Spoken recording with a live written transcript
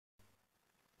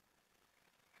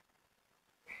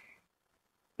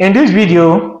In this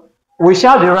video, we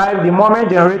shall derive the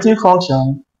moment generating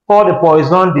function for the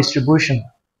Poisson distribution.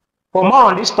 For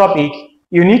more on this topic,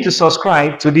 you need to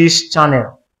subscribe to this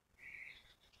channel.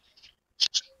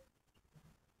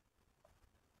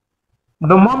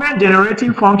 The moment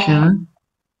generating function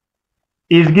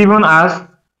is given as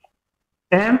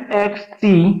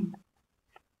mxt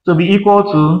to be equal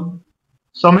to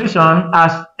summation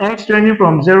as x ranging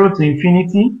from 0 to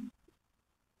infinity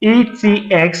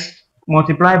etx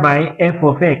multiplied by f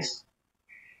of x.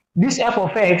 This f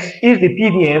of x is the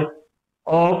PDF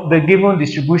of the given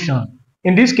distribution.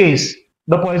 In this case,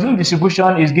 the Poisson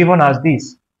distribution is given as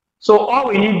this. So all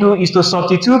we need to do is to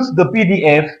substitute the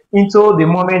PDF into the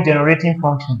moment generating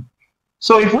function.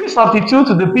 So if we substitute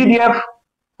the PDF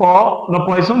for the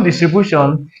Poisson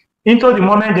distribution into the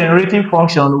moment generating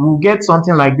function, we'll get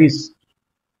something like this.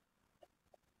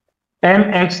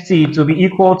 mxt to be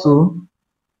equal to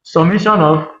summation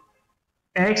of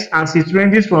x as it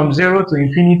ranges from 0 to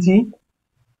infinity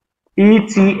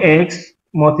etx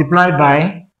multiplied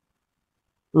by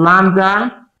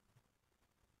lambda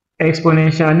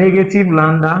exponential negative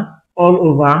lambda all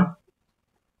over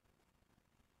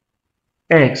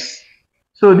x.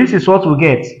 So this is what we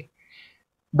get.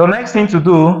 The next thing to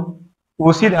do,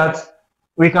 we'll see that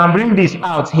we can bring this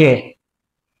out here.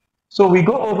 So we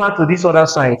go over to this other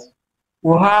side.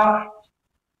 We'll have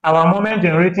our moment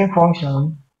generating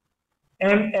function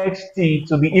mxt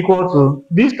to be equal to,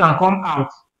 this can come out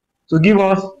to give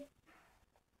us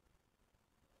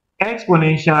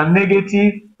exponential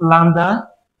negative lambda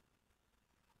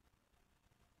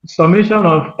summation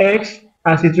of x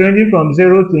as it ranging from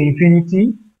 0 to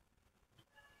infinity.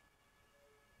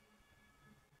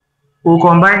 We'll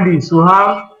combine this. We'll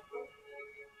have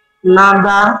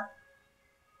lambda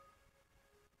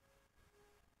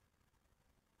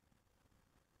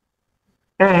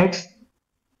x.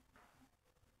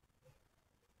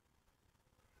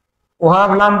 We'll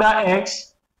have lambda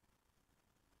x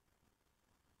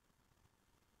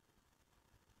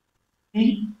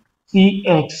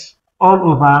tx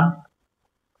all over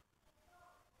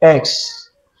x.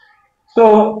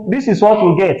 So this is what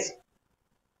we'll get.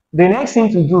 The next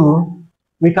thing to do,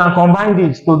 we can combine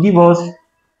this to give us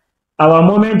our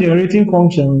moment generating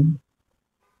function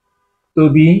to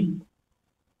be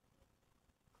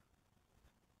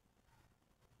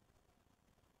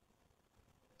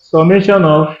summation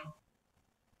of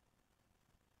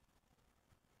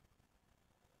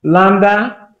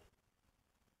lambda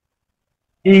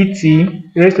et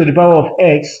raised to the power of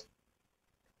x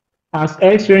as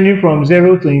x ranging from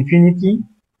 0 to infinity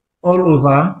all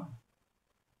over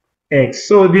x.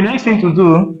 So the next thing to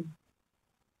do,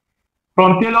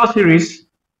 from Taylor series,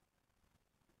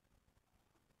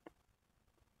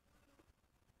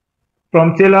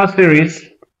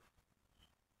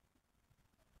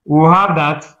 we'll have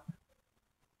that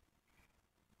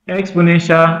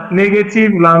exponential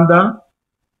negative lambda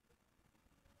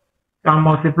can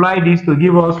multiply this to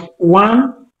give us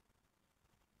 1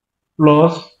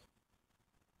 plus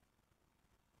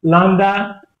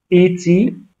lambda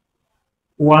et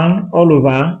 1 all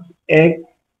over x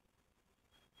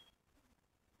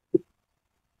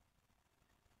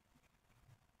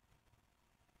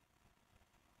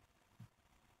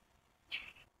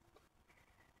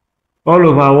all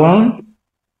over 1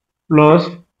 plus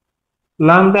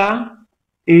lambda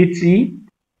et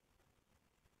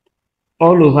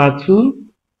all over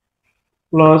 2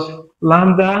 plus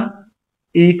lambda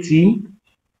et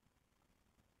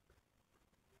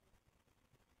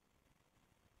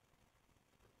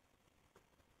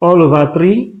all over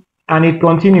 3, and it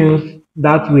continues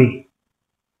that way.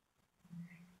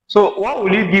 So what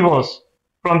will it give us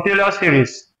from Taylor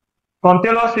series? From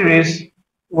Taylor series,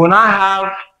 we'll now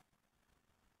have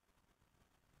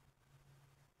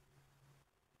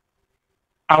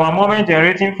our moment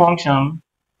generating function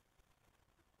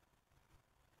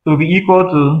to be equal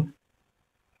to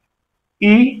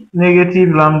e negative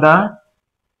lambda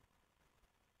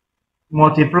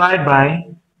multiplied by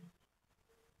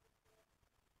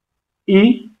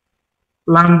e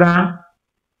lambda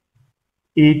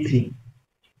et.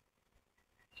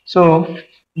 So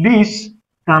this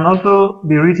can also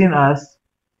be written as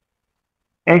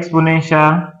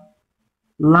exponential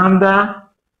lambda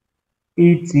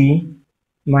et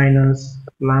minus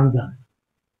lambda.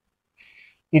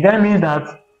 It then means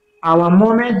that our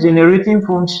moment generating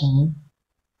function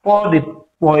for the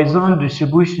Poisson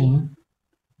distribution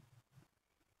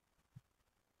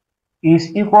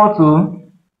is equal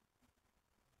to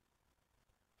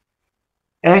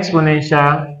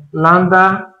exponential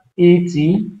lambda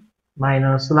et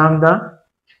minus lambda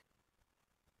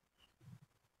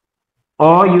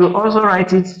or you also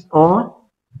write it, or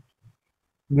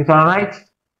you can write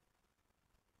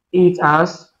it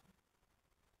as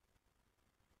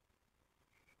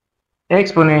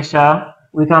exponential.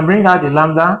 We can bring out the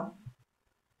lambda,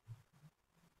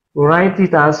 we write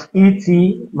it as et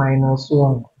minus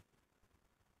 1.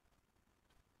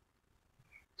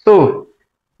 So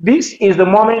this is the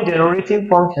moment generating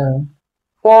function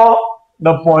for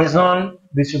the Poisson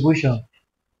distribution.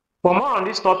 For more on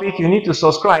this topic, you need to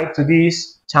subscribe to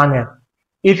this channel.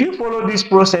 If you follow these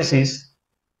processes,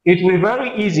 it will be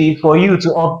very easy for you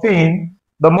to obtain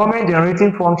the moment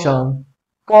generating function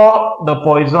for the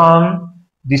Poisson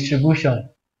distribution.